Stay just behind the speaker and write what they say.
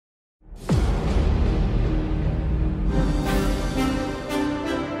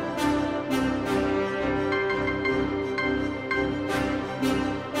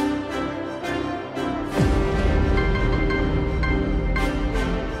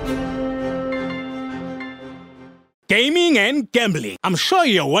Gaming and gambling. I'm sure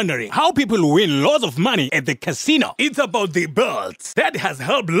you're wondering how people win lots of money at the casino. It's about the belts that has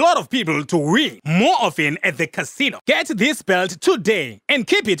helped a lot of people to win more often at the casino. Get this belt today and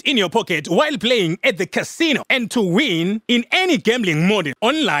keep it in your pocket while playing at the casino. And to win in any gambling mode,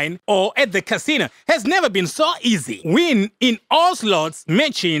 online or at the casino, has never been so easy. Win in all slots,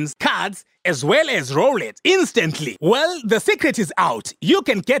 machines, cards, as well as roulette instantly. Well, the secret is out. You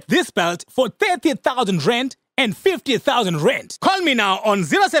can get this belt for 30,000 rand and 50,000 rand. Call me now on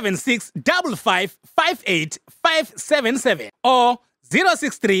 076 55 58 577 or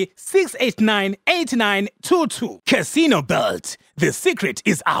 063 689 8922. Casino Belt. The secret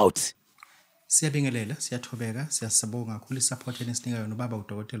is out. Siyabingelela, siyathobeka, siyasabonga kakhulu isupport enisinika yona Babu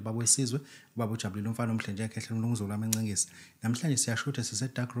Dokotela, Babu wesizwe, Babu Jabulile umfana omhlenje yakhe ehle uNonguzulu amancengisi. Namhlanje siyashutha sise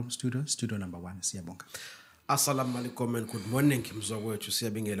dark room studio number 1. Siyabonga. Assalamu alaikum and good morning mzawethu,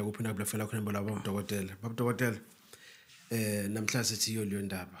 siyabingelela kuphinda kubafela khona Babu Dokotela. Babu Dokotela, namhlanje sithi leyo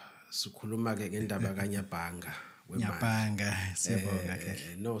ndaba. Sikhuluma ke ngendaba kaNyabhanga weMali. Nyabhanga, siyabonga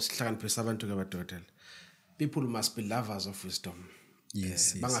ke. No, sihlakaniphisa abantu ke Dokotela. People must be lovers of wisdom.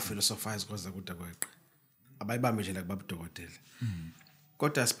 Yes, banga philosophize kwaza kuda kweqe abayibambe nje la kuBabu Dokotela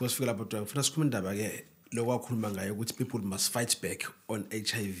kodwa suppose fika lapho Dokotela ufuna sikhuluma indaba ke lokwakhuluma ngayo ukuthi people must fight back on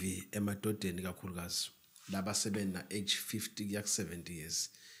HIV emadodeni kakhulukazi laba sebena age 50 kuya 70 years.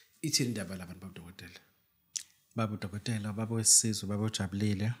 Ithi indaba laba Babu Dokotela. Babu Dokotela, Babu wesizwe, Babu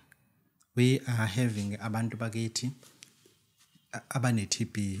Jabulile, we are having abantu bakithi abane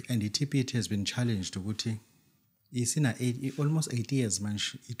TB, and the TB it has been challenged ukuthi is in almost 8 years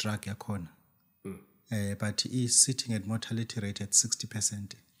manje drug yakhona. But is sitting at mortality rate at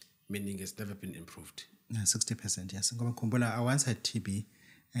 60%. Meaning it's never been improved. 60%, yes. Ngoba khumbula I once had TB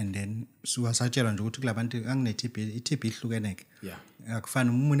and then suwasatshela nje ukuthi kulabantu angine TB, iTB ihlukeneke. Yeah. Akufani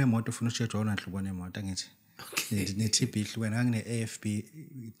umuntu emoto ufuna usheje wona nhlubo nemoto ngithi. Ne TB ihlukene angine AFB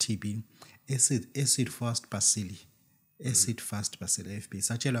TB acid fast bacilli. Acid fast bacilli AFB.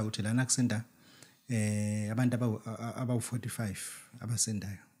 Satshela ukuthi lana kusinda abantu abawu 45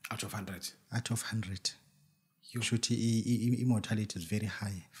 abasendayo out of 100. Out of 100. You should immortality is very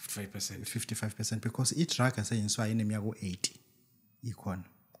high. 55%. Because each drug asetshenziswa ineminyaka 80 ikhona.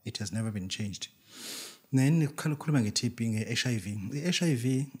 It has never been changed. Then khuluma nge-TB nge-HIV.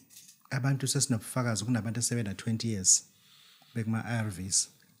 I-HIV abantu sesinobufakazi kunabantu asebena 20 years bekuma ARVs.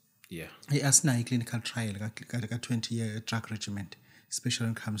 Yeah. Asinayo clinical trial ka 20 year drug regimen, especially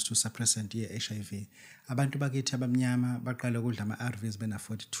when it comes to suppressant ye-HIV. Abantu bakithi abamnyama baqala ukudla ama-ARVs bena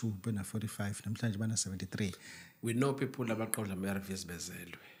 42, bena 45, namhlanje bana 73. We know people abaqala ama-ARVs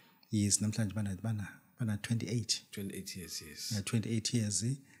bezelwe. Yes, namhlanje bana 28. 28 years, yes. Yeah, 28 years.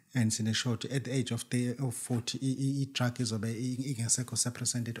 And in a short, at the age of 40, i-drug izobe ingasekho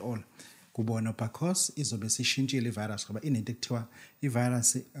suppressant at all. Kubona because izobe sishintshile ivirus ngoba inento ekuthiwa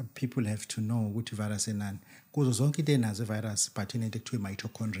ivirus, people have to know ukuthi ivirus enani kuzo zonke into enazo ivirus, but inento ekuthiwa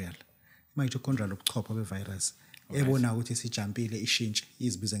mitochondrial ubuchopho bevirus ebona ukuthi sijampile ishintshe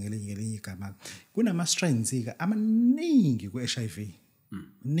izibiza ngelinye igama. Kunama strains ke amaningi ku-HIV,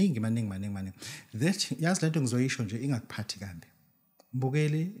 maningi that yazi lento ngizoyisho nje ingakuphathi kambi.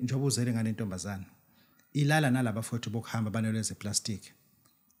 Mbukeli njengoba uzele ngane ntombazana ilala nalaba futhi bokuhamba baneleze plastic.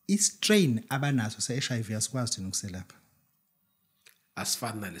 I-strain abanaso se-HIV asikwazi thina ukuselapha.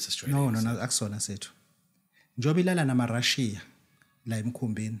 Asifani nalesi strain. No, akusona sethu. Njoba ilala nama-Russia la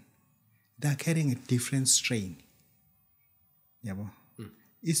emkhumbini, they are carrying a different strain. Yabo.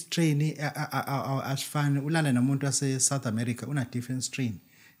 I-strain asifani ulala namuntu wase-South America una different strain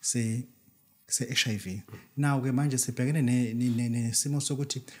se-HIV. Now ke manje sibhekene nesimo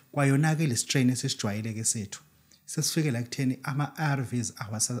sokuthi kwayonake le strain esijwayeleke sethu. Sesifike la kutheni ama-ARVs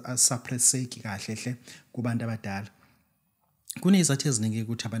awasuppresseki kahle hle kubantu abadala. Kunezathu eziningi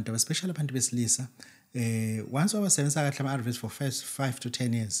ukuthi abantu especially abantu besilisa once wabasebenzisa kahle ama-ARVs for 5 to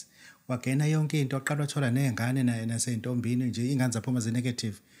 10 years wagena yonke into waqala wathola nengane nasentombini nje ingane zaphuma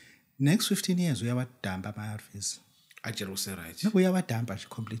ze-negative. Next 15 years uyawadampa ama-ARVs. Ajelo use right. No, uyawadampa nje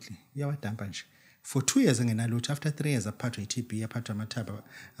completely. Uyawadampa nje. For 2 years engenalutho, after 3 years aphathwa i-TB, aphathwa amathaba,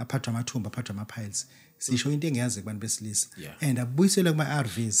 aphathwa amathumba, aphathwa ama-piles. Sisho into engiyazi kubantu besilisa. And abuyisele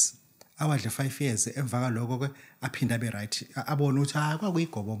kuma-ARVs awadle 5 years emva kaloko ke aphinda abe right. Abona ukuthi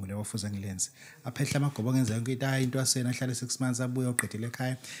kwakuyigobongo leyo ofuza ngilenze. Aphehla amagobongo enza yonke into asena ahlale 6 months abuye uqedile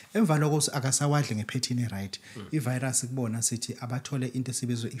ekhaya. Emva lokho akasawadle ngephethini right. I-virus kubona sithi abathole into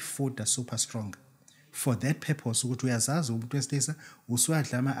esibizwe i-food super strong. for that purpose ukuthi uyazazi umuntu wesilisa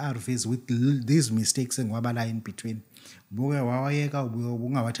usuwadla ama-ARVs with these mistakes engiwabala in between buke wawayeka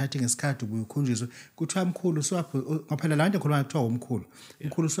ubungawathathi ngesikhathi ubukhunjiswe kuthiwa mkhulu ngaphela la nto ekhuluma kuthiwa umkhulu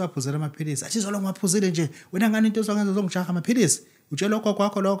usuwaphuzela amaphilisi athi izolo ngiwaphuzile nje wena ngani into ezongenza zongijaha amaphilisi utshela lokho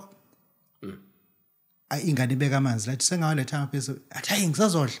kwakho lokho ingane ibeka amanzi lathi sengawaletha amaphilisi athi hayi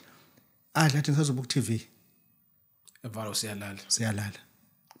ngisazodla lathi ngisazobuka TV evalo siyalala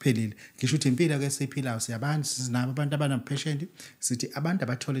kuphelile ngisho ukuthi impilo ke siyiphilayo siyabantu sinabo abantu abanapatient sithi abantu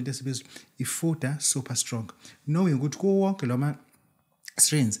abathola into esibizwa ifuda super strong knowing ukuthi kuwonke loma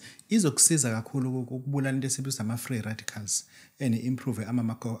strains izokusiza kakhulu ukubulala into esibizwa ama free radicals and improve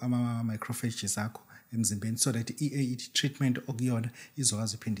ama macrophages akho emzimbeni so that treatment okuyona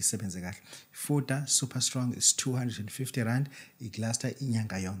izokwazi uphinde isebenze kahle fuda super strong is 250 rand iglasta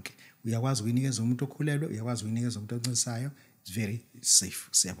inyanga yonke uyakwazi ukuyinikeza umuntu okhulelwe uyakwazi ukuyinikeza umuntu oncisayo it's very safe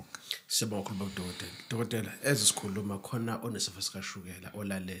siyabonga kakhulu Dokotela ezisikhuluma khona onesifo sikashukela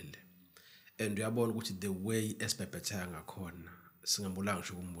olalele and uyabona ukuthi the way esibhebhetha ngakhona singambulanga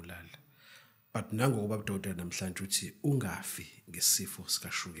ngisho ukumbulala but nangokuba Dokotela namhlanje uthi ungafi ngesifo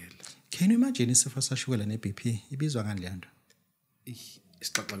sikashukela. Can you imagine isifo sikashukela ne-BP ibizwa ngani leyanto?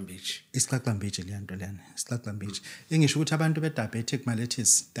 Isixaxambishi leyanto lena isixaxambishi engisho ukuthi abantu be-diabetic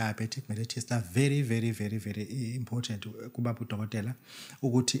mellitus are very very very very important kuba uDokotela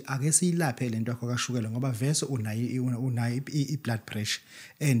ukuthi ake siyilaphe lento yakho kashukela ngoba vese unayo i-blood pressure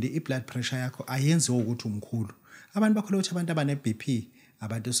and i-blood pressure yakho ayenziwe ukuthi umkhulu abantu bakholwa ukuthi abantu abane-BP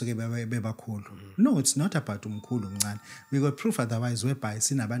abantu soke bebakhulu no it's not about umkhulu umncane we got proof otherwise whereby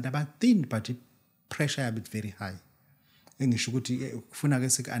sinabantu aba-thin but i-pressure yabo very high engisho ukuthi kufuna ke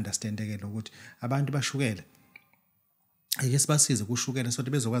siku-understand-ke ukuthi abantu bashukela ake sibasize kushukela so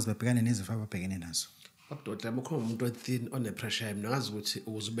bezokwazi babhekane nezifo ababhekene nazo. Dokotela ukhona umuntu othin one-pressure yami ngazi ukuthi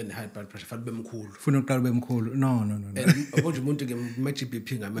ukuze ube ne-high blood pressure fanele ube mkhulu ufuna uqala ube mkhulu no konje umuntu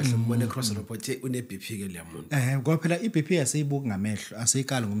nge-BP ngamehlo mbone cross report une-BP ke leya muntu ngoba phela i-BP asiyibuki ngamehlo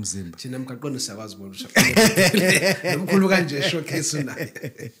asiyikali ngomzimba thina mgaqweni siyakwazi bona nomkhulu kanje showcase unaye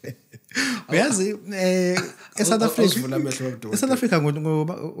uyazi eSouth Africa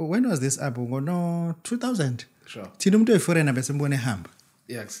when was this up ngono 2000 sure thina umuntu oyiforeigner bese mbone ehamba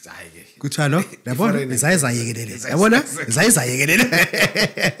yes hayi ke kuthalo yabona izayekelele yabona izayekelele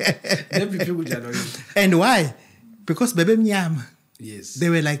neBP kunjalo and why because bebemnyama yes they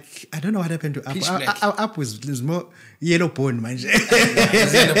were like I don't know what happened to up was more yellow bone manje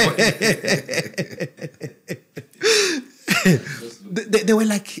they were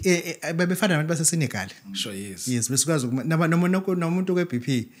like bebefana abantu baseSenegal sure yes besikwazi nomuntu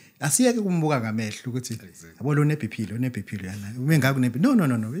kweBP asiyeke kumbuka ngamehlo ukuthi yabona uneBP yana mengaku ne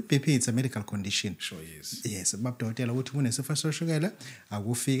no iBP it's a medical condition sure yes babudokotela ukuthi unesifo soshukela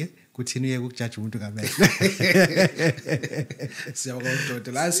akufike kuthini uyeke ukujudge umuntu ngamehlo siyabonga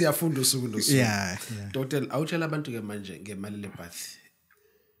Dokotela siyafunda usuku nosuku yeah Dokotela awutshela abantu ke manje ngemali lebath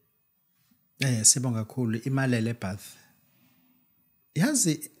sibonga kakhulu imali lebath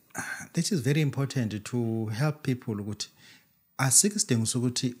yazi that is very important to help people ukuthi asikisidingo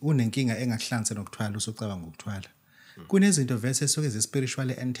sokuthi unenkinga engahlanganise nokuthwala usucabanga ukuthwala kunezinto vese esuke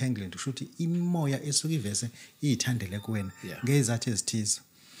ze-spiritually entangled kusho ukuthi imoya esuke ivese iyithandele kuwena ngezathu ezithize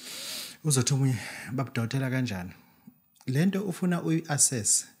uzothi umunye babudokotela kanjani lento ufuna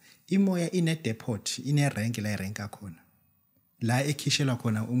uyi-assess imoya ine-depot ine-rank la irank akhona la ekhishelwa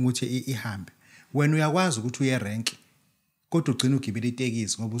khona umuthi ihambe wena uyakwazi ukuthi uye rank kodwa ugcina ugibela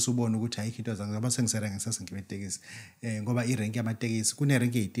itekisi ngoba usubona ukuthi ayikho into zangu ngoba sengiserenga sesengibela itekisi ngoba irank yamatekisi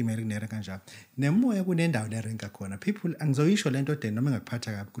kunerank ezitimela kunerank kanjalo nemoya kunendawo le rank khona people angizoyisho lento de noma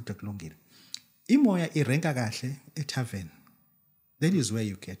ngakuphatha kabi kude kulungile imoya iranka kahle etavern that is where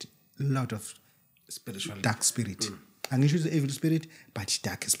you get a lot of spiritual dark spirit angisho ukuthi evil spirit but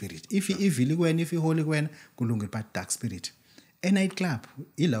dark spirit if evil kuwena if holy kuwena kulungile but dark spirit night club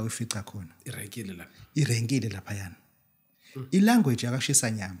ila ufica khona irenkile lapha yana ilanguage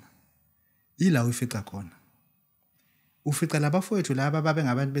yakashisa nyama ila ufica khona ufica labafowethu laba babe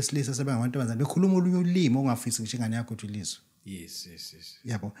ngabantu besilisa sebengabantu bekhuluma olunye ulimi ongafisi ngisho ingane yakho uthulizwe yes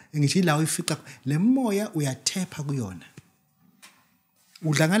yabo ngisho ila ufica le moya uyathepha kuyona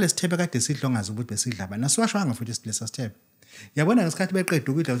udla ngalesithepha kade sidlo ngazi ukuthi besidla bana siwashwanga futhi silesa sithepha yabona ngesikhathi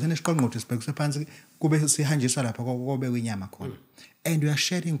beqeda ukudla usene siqonqotho sibhekiswe phansi kube sihanjiswa lapha kobe kwenyama khona and we are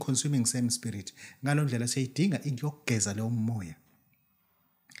sharing consuming same spirit ngalondlela siyidinga into yokugeza lo moya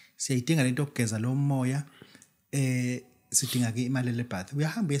siyidinga lento yokugeza lo moya sidinga ke imali lebath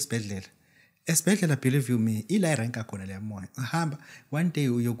uyahamba esibhedlela believe you me ila rank khona le moya uhamba one day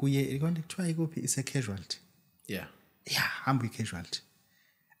uyokuye kuthiwa ikuphi is a casualty yeah hamba i-casualty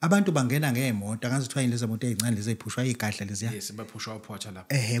abantu bangena ngeemoto angazi kuthiwa yini lezi moto ezincane lezi eziphushwa igahle leziya yes baphushwa uphotha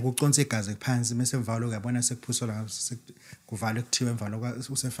lapha kuconsa igazi phansi mase mvalo uyabona sekuphuswa kuvalwe kuthiwe emvalo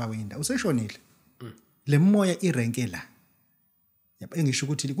usefakwe inda useshonile le moya irenke la yabo engisho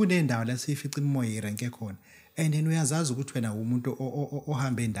ukuthi kunendawo la sifica imoya irenke khona and then uyazazi ukuthi wena umuntu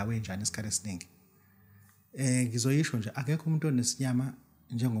ohamba endaweni enjani isikhathi esiningi ngizoyisho nje akekho umuntu onesinyama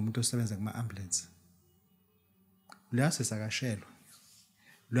njengomuntu osebenza kuma ambulance luyasisakashelwa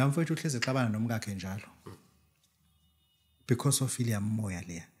lo mfowethu uhleze xabana nomkakhe njalo because of ile moya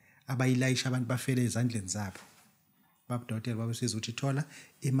leya abayilayisha abantu bafele ezandleni zabo Babu Dokotela babesiza ukuthi thola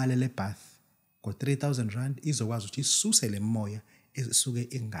imali le bath ngo 3000 rand izokwazi ukuthi isuse le moya esuke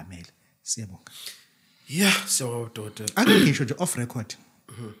engamele siyabonga yeah so Dokotela ake ngisho nje off record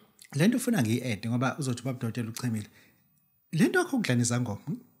lento ufuna ngiyi-add ngoba uzothi Babu Dokotela uchemile lento akho ukudlana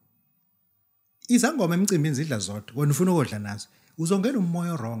izangoma emcimbini zidla zodwa wena ufuna ukodla nazo uzongena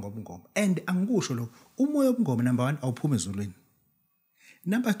umoya wrong obungoma and angikusho lo umoya obungoma number 1 awuphuma ezulwini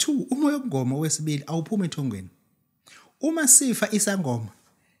number 2 umoya obungoma wesibili awuphuma ethongweni uma sifa isangoma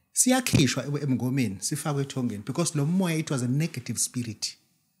siyakhishwa emngomeni sifakwe ethongeni because lo moya it was a negative spirit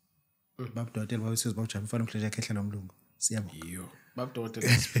Babu Dokotela wawusiza bawujama mfana umhleja ekhehla lomlungu siyabonga yo Babu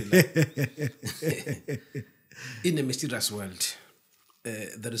Dokotela siphila in a mysterious world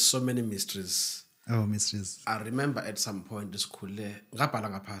there is so many mysteries. Oh, mysteries. I remember at some point isikhule ngabhala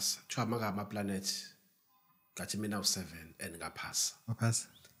ngaphasa kuthiwa ama planet ngathi mina u7 and ngaphasa waphasa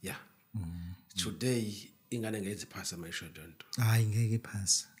yeah today ingane ngeke iphase mayisho donto hayi ngeke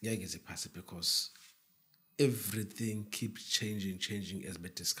iphase ngeke iphase because everything keeps changing as we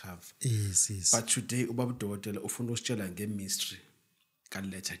discover yes but today uBabu Dokotela ufuna usitshela ngemystery ka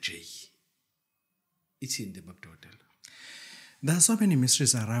letter J ithini Babu Dokotela. There are so many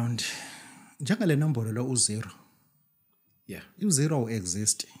mysteries around. Njengale nombolo lo u0. Yeah. U0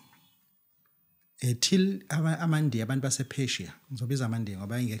 exist. Till amandiya abantu basePersia. Ngizobiza amandiya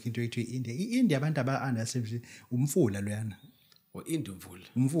ngoba ingekho into ethi iIndia. iIndia abantu aba-understand umfula loyana. India umfula.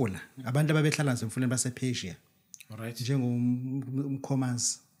 Umfula. Abantu ababehlala nasemfuleni basePersia. Alright.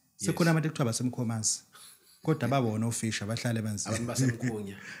 Njengomkhomazi. Sekhona abantu ekuthiwa basemkhomazi. Kodwa babona ofisha bahlale emanzini. Abantu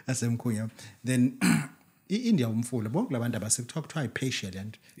basemkhunya. Asemkhunya. Then iIndia umfula bonke labantu abasekuthiwa iPersia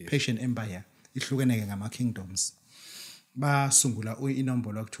land Persian Empire ihlukeneke ngama kingdoms basungula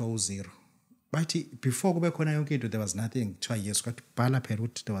inombolo ekuthiwa u0 bathi before kube khona yonke into there was nothing kuthiwa yes kwathi bhala phela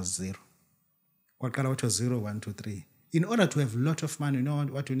ukuthi there was 0 kwaqala wathi 0 1 2 3 in order to have a lot of money you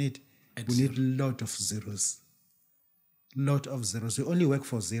know what you need we need a lot of zeros you only work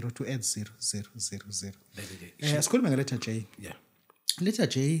for 0 to add 0 0 0 0 sikhuluma ngeletter J yeah letter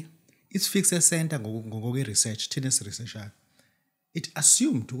J it's fixed center ngoke research thina researcher it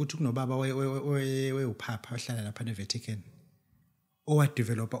assumed ukuthi kunobaba we upapa ohlala lapha neVatican owa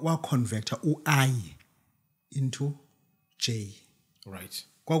developer wa converter uI into J right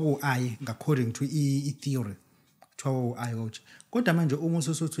kwaku I according to I theory kuthiwa I ukuthi kodwa manje uma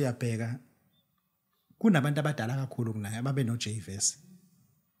usuthi uyabheka kunabantu abadala kakhulu kunaye ababe no J verse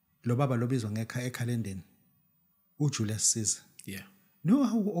lo baba lobizwa ngekha ekhalendeni uJulius Caesar yeah. Know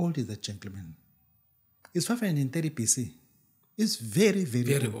how old is that gentleman? It's 530 BC. It's very,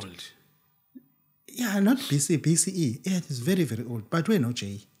 very old. Yeah, not BC, BCE. Yeah, it is very, very old. But we know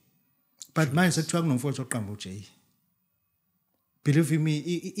J. But my sekuthiwa kunomfowethu oqamba uJ. Believe me,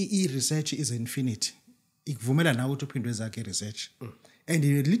 research is infinite. Ikuvumela nawe ukuthi uphindwe zakhe research. And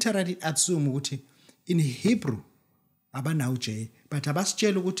it literally assume ukuthi in Hebrew abanawo J, but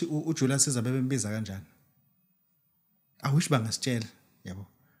abasitshela ukuthi uJulius Caesar bebembiza kanjani. I wish bangasitshela. Yabo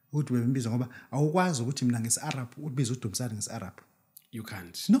ukuthi bembiza ngoba awukwazi ukuthi mina ngesi-Arab ubiza uDumsane ngesi-Arab you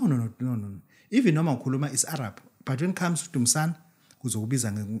can't no even noma ukhuluma is-Arab but when it comes to Dumsane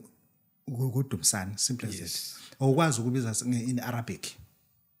kuzokubiza ngoDumsane simple as that awukwazi ukubiza in Arabic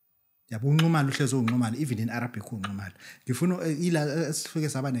yabo unxumalo uhlezi unxumalo even in Arabic unxumalo ngifuna ila sifike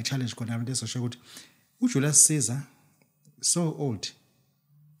saba ne challenge khona abantu esosho ukuthi uJulius Caesar so old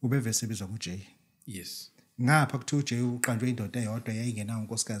ubevese bizwa kuJ yes ngapha kuthi uJ uqanjwe indoda eyodwa yayingena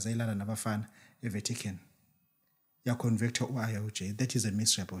unkosikazi ayilala nabafana eVatican ya convector uI uJ that is a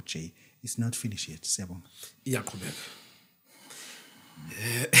mystery about J it's not finished yet siyabonga iyaqhubeka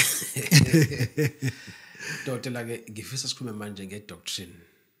Dokotela ke ngifisa sikhulume manje ngedoctrine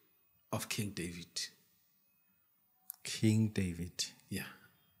of King David yeah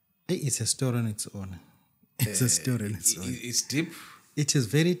it's a story on its own it's deep. It is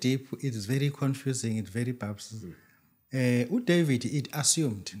very deep, it is very confusing, it's very perhaps. David, it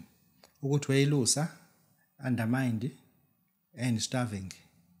assumed ukuthi wayelusa, undermined, and starving.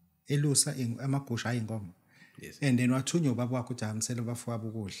 Elusa amagusha ayinkomo. Yes. And then wathunywa ubaba wakhe ukuthi ahambisele abafowabo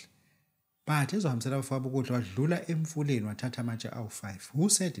ukudla. But ezohambisela abafowabo ukudla wadlula emfuleni wathatha amatshe awu5. Who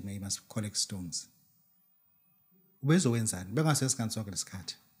said he must collect stones? Ubezowenzani? Bengasesikhathi sonke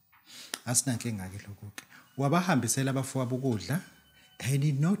lesikhathi. Asinankinga ke lokho ke. Wabahambisela abafowabo ukudla and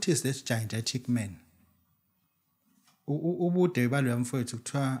he noticed this gigantic man. Ubude balo yamfowethu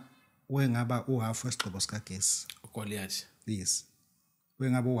kuthiwa wengaba uhalf wesigqoko sikagesi. uGoliath. Yes.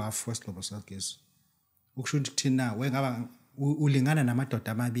 Wengaba uhalf wesigqoko sikagesi. Ukusho ukuthi kuthina wengaba ulingana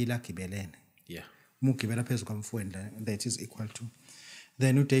namadoda amabili agibelene. Yeah. Mugibela phezulu komfweni that is equal to.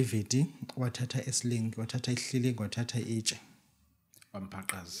 Then uDavid wathatha isling, wathatha ihlilingo, wathatha itshe.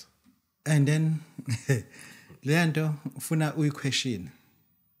 Wamphaqaza. And then leyanto ufuna uyiquestion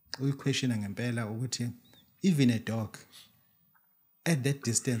ngempela ukuthi even a dog at that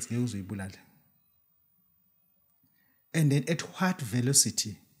distance ngeke uzuyibulala. And then at what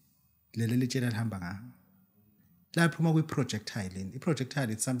velocity leli litshela lihamba ngayo? Lapho uma kuyi-projectile leni. I-projectile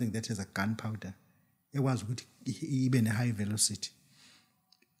is something that has a gunpowder. Ekwazi ukuthi ibe ne-high velocity.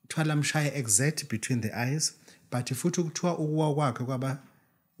 Thwala mshaya exact between the eyes, but futhi ukuthiwa ukuwa kwakhe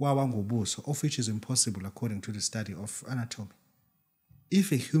wawa ngobuso, of which is impossible according to the study of anatomy.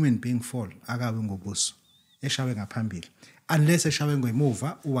 If a human being fall, akawe ngobuso, eshawe ngaphambili. Unless eshawe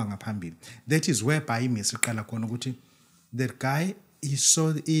ngemuva, uwa ngaphambili. That is whereby imisiqala khona ukuthi that guy, he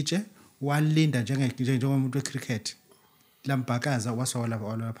saw itshe, walinda njengomuntu wecricket. Lambhakaza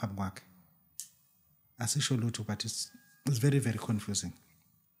wasawala phambi kwakhe. Asisho lutho, but it's very, very confusing.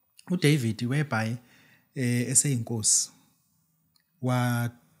 uDavid whereby eseyinkosi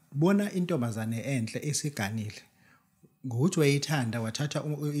wabona intombazane enhle esiganile ngokuthi wayithanda wathatha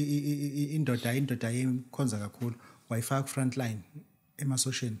indoda yemkhonza kakhulu wayifaka front line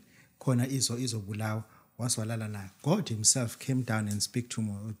emasosheni khona izobulawa waswalala nayo. God himself came down and speak to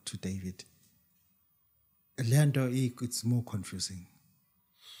David. Lento it's more confusing.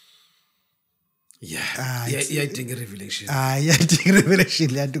 Yeah. Iyadinga revelation. Iyadinga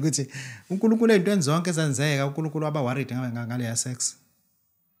revelation lento ukuthi uNkulunkulu ezintweni zonke ezenzeka uNkulunkulu waba worried ngale ya sex.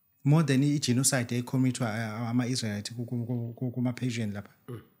 More than i-genocide ecommithwa ama-Israelite kuma-Persian lapha.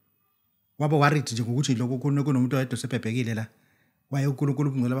 Waba worried nje ngokuthi lokho kunomuntu oyedwa osebhebhekile la. Waye uNkulunkulu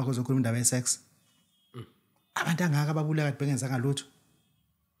ubungcwele bakho zokhuluma indaba ye-sex. Abantu angaka ababuleka bengenzanga lutho.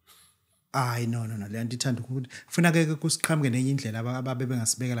 No, le nto ithanda ukuthi funa ke kusiqhamuke nenye indlela ababe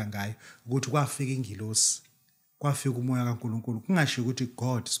bengasibekela ngayo ukuthi kwafika ingilosi kwafika umoya kaNkulunkulu kungasho ukuthi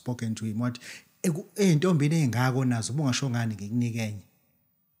God spoken to him wathi eintombini ezingako nazo bungasho ngani ngikunikenye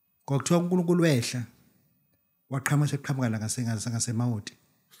ngokuthiwa uNkulunkulu wehla waqhamuka la ngasemawoti.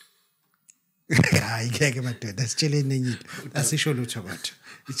 Hayi ngeke madoda sitsheleni nenye into asisho lutho kodwa.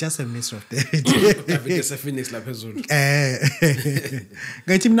 It's just a mystery of David. David is a phoenix la phezulu.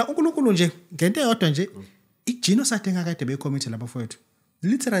 Ngathi mina uNkulunkulu nje ngento eyodwa nje i-genocide engakade beyicommit labafowethu.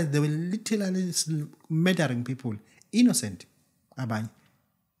 Literally they were literally murdering people, innocent abanye.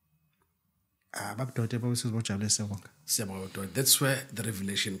 Babu Dokotela babesizobojabulisa bonke. Siyabonga. That's where the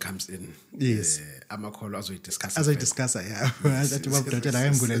revelation comes in. Yes. Amakholo azoyidiscuss. Yeah. Athi Babu Dokotela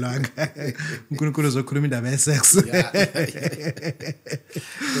ayembulelwanga. uNkulunkulu uzokhuluma indaba ye-sex.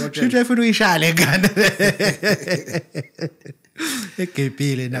 Should efuna uyishale ngane.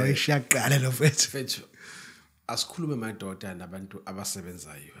 Egepile nawe ishaqala lo Fethu. Asikhulume madoda nabantu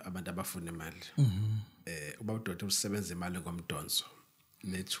abasebenzayo, abantu abafuna imali. Ubabu Dokotela usebenza imali ngomdonso.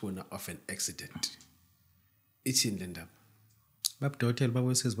 Nethuna of an accident. Ithini le ndaba? Babu Dokotela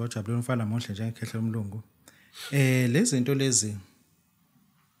babesizibojabuleni umfana mohle njengekhehla lomlungu. Lezi zinto lezi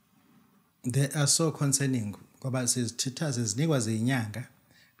they are so concerning ngoba sizithitha zinikwa zezinyanga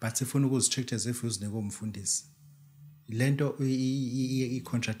but sifuna ukuzistricta as uzinika umfundisi. Lento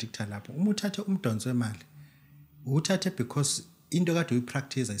i-contradictor lapho. Uma uthathe umdonso wemali uthathe because into kade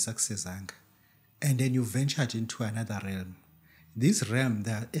uyipractice ayisuccessanga and then you ventured into another realm. This realm,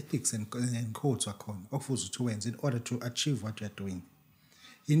 there are ethics and codes wakhona okufuze ukuthi wenze in order to achieve what you are doing.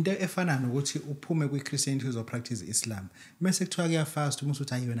 Into efana nokuthi uphume kwi-Christianity uzopractice Islam. Mase kuthiwa kuyafast uma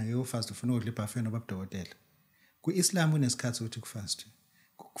usuthi ayona ngeke ufast ufuna ukudla ibuffet noBabu Dokotela. Ku-Islam kunesikhathi ukuthi kufast.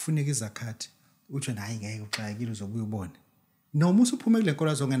 Kufuneka izakhathi. Uthi hayi ngeke uxakile uzobuya ubone. Noma usuphume kule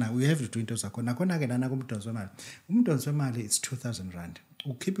nkolo zongena you have to do into zakho. Nakhona ke lana kumdonso wemali. Umdonso wemali it's 2000 rand.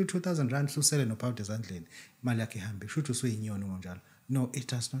 Ukhipha 2000 rand usele nopawuda ezandleni imali yakhe ihambe futhi usuyinyoni ngonjalo. No, it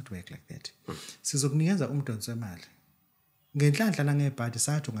does not work like that. Sizokunikeza umdonso wemali. Ngenhlanhla la ngebhadi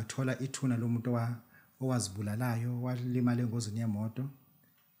sathi ungathola ithuna lomuntu owazibulalayo walimala engozini yemoto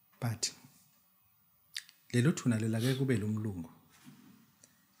but lelo thuna lela ke kube lumlungu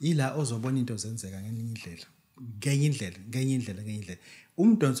ila ozobona into zenzeka ngeninye indlela ngenye indlela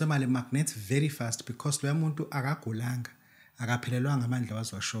umdonso wemali magnet very fast because lo muntu akagulanga akaphelelwanga amandla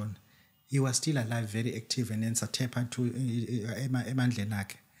wazwashona he was still alive, very active, and then satepha to emandleni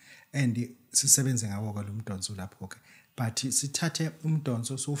akhe and sisebenze ngawo lo mdonso lapho ke but sithathe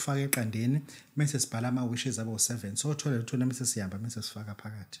umdonso sowufaka eqandeni bese sibhala ama wishes abo 7 so thola bese sihamba bese sifaka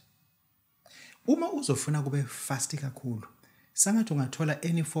phakathi. Uma uzofuna kube fast kakhulu sangathi ungathola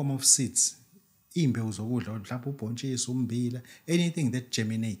any form of seeds imbewu zokudla mhlawumbe ubhontshisi umbila anything that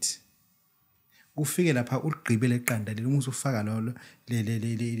germinate ufike lapha uligqibele eqanda leli umusu ufaka lo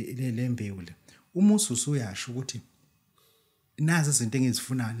le mbewu le umusu usuyasho ukuthi nazi izinto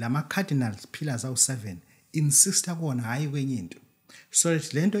engizifuna lama cardinals pillars awu 7 insista kona hayi kwenye into so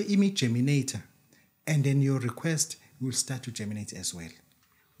that lento imi germinator and then your request will start to germinate as well.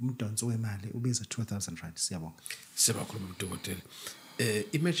 Umdonso wemali ubiza 2000 rand. Siyabonga. Sibakhuluma uDokotela.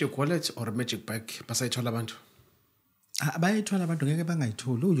 I-magic wallet or magic bag basayithola abantu? Bayithola abantu ngeke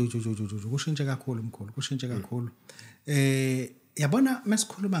bangayitholi. Kushintshe kakhulu umkhulu, kushintshe kakhulu. Yabona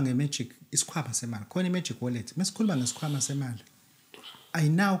masikhuluma nge-magic isikhwama semali. Khona i-magic wallet. Masikhuluma ngesikhwama semali. I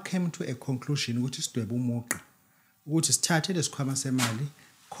now came to a conclusion ukuthi sidwebe umuqa. Ukuthi sithathe lesikhwama semali,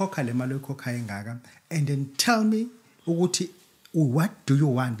 khokha le mali oyikhokha engaka and then tell me ukuthi what do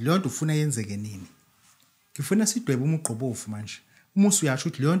you want? Leyo nto ufuna yenzeke nini? Ngifuna sidwebe umugqobofu manje. Umusu uyasho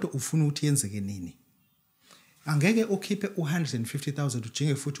ukuthi leyo nto ufuna ukuthi yenzeke nini? Angeke ukhiphe 150,000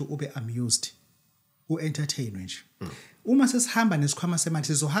 ujinge futhi ube amused. U-entertainwe nje. Uma sesihamba nesikhwama semali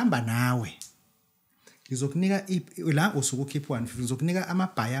sizohamba nawe. Ngizokunika la usuku ukhipha 150 ngizokunika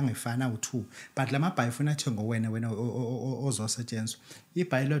amabhayi angefana u2 but lama bhayi ufuna athenga wena ozosetshenzwa.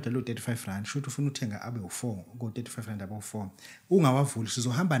 Ibhayi lodwa lo 35 rand shothi ufuna uthenga abe u4 ngo 35 rand abe u4 ungawavuli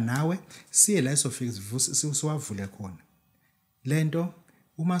sizohamba nawe siye la esofika siwavule khona. Lento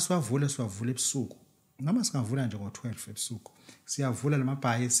uma siwavule ebusuku ngama singavula nje ngo12 ebusuku siyavula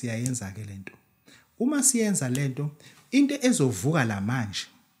lamabhayi siyayenza ke lento. Uma siyenza lento into ezovuka la manje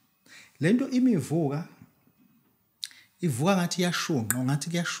lento imivuka ivuka ngathi iyashunqa ngathi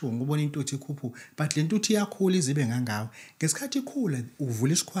kuyashunqa ubona intuthu ikhuphu but lento uthi iyakhula izibe ngangawo ngesikhathi ikhula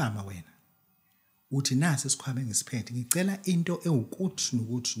uvula isikhwama wena uthi nasi isikhwama engisiphethe ngicela into ewukuthi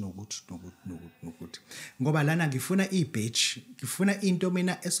nokuthi ngoba lana ngifuna ibadge ngifuna into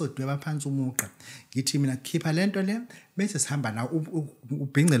mina esodweba phansi umuqa ngithi mina khipha lento le bese sihamba na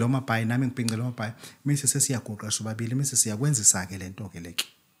ubhingcele amabhayi nami ngibhingcele amabhayi bese sesiyagoqa sobabili bese siyakwenzisa ke lento ke leke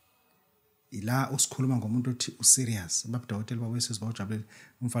ila usikhuluma ngomuntu othi userious. Babu Dokotela bawese sibawujabulele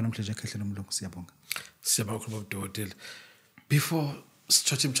umfana omhleje ekhehlela umlungu. Siyabonga. Siyabakhuluma uDokotela. Before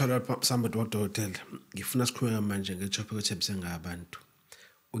sithathe imthwalo samba uDokotela ngifuna sikhulume manje ngetopic ethembise ngabantu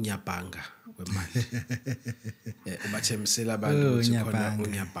uNyabhanga weMali. Ubathemisela abantu ukuthi khona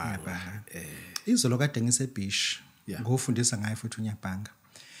uNyabhanga. Izolo kade ngiseBish ngofundisa ngaye futhi uNyabhanga.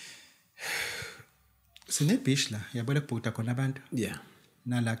 SineBish la yabona kubhuda khona abantu. Yeah.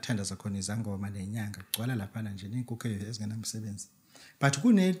 Nala kuthandaza khona izangoma nenyanga kugcwala lapha nje inkukhu ezingenamsebenzi but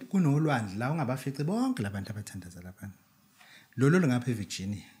kunolwandle la ungabafici bonke labantu abathandaza lapha lolo ngapha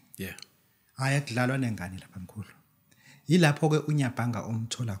eVirginia ayakudlalwa nengane lapha mkhulu yilapho ke uNyabhanga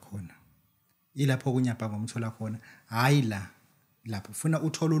omthola khona hayi lapho ufuna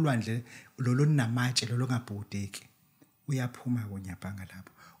uthola ulwandle lolo namatshe lolo ngabhudeki uyaphuma koNyabhanga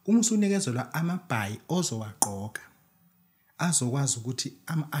lapho uma usunikezelwa amabhayi ozowaqoka azokwazi ukuthi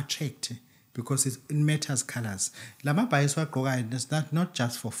attract because it matters colors. Lama bhayi siwagqokayo that's not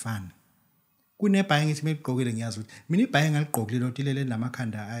just for fun. Kunebhayi ngithi megqokile ngiyazi ukuthi mina ibhayi engaligqokile lotilele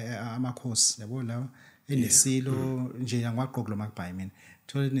lamakhanda amakhosi yabo lawa enesilo nje angwagqoka lo mabhayi mina.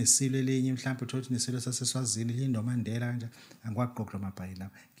 Thola nesilo elinye mhlawumbe thola nesilo saseswazini lindomandela kanje angwagqoka lo mabhayi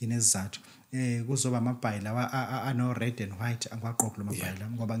lawa nginezizathu. Kuzoba amabhayi lawa ano red and white angwagqoka lo mabhayi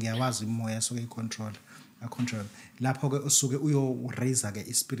lawa ngoba ngiyawazi imoya soke icontrol lapho ke usuke uyo raise ke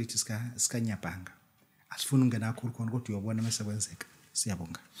ispirit sika Nyabhanga asifuna ungena kakhulu khona kodwa uyobona mesekwenzeka.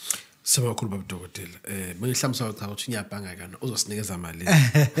 Siyabonga. Sibakhulu Babu Dokotela. Mengihlamsa cha ukuthi Nyabhanga kana uzosinikeza imali.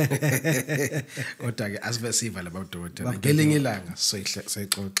 Kodwa ke asibe siva la Babu Dokotela. Ngelinye ilanga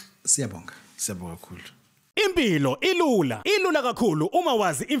soyixoxa. Siyabonga. Siyabonga kakhulu. Impilo ilula kakhulu uma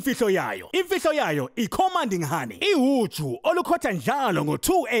wazi imfihlo yayo. Imfihlo yayo i-commanding honey. Iwuju olukhotha njalo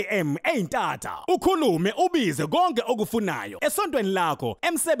ngo2 am eintata. Ukhulume ubize konke okufunayo. Esontweni lakho,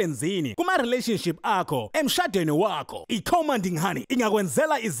 emsebenzini, kuma relationship akho, emshadweni wakho. I-commanding honey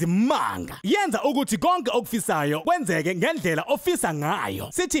ingakwenzela izimanga. Yenza ukuthi konke okufisayo kwenzeke ngendlela ofisa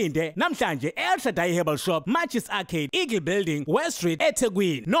ngayo. Sithinde namhlanje El Shaddai Herbal Shop, Matches Arcade, Eagle Building, West Street,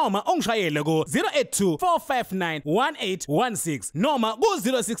 eThekwini. Noma ungishayele ku 082 059 1816 noma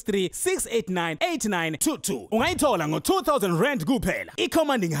ku-063 689 8922. Ungayithola ngo-R2,000 kuphela.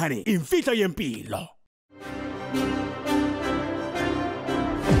 I-Commanding Honey, imfihlo yempilo.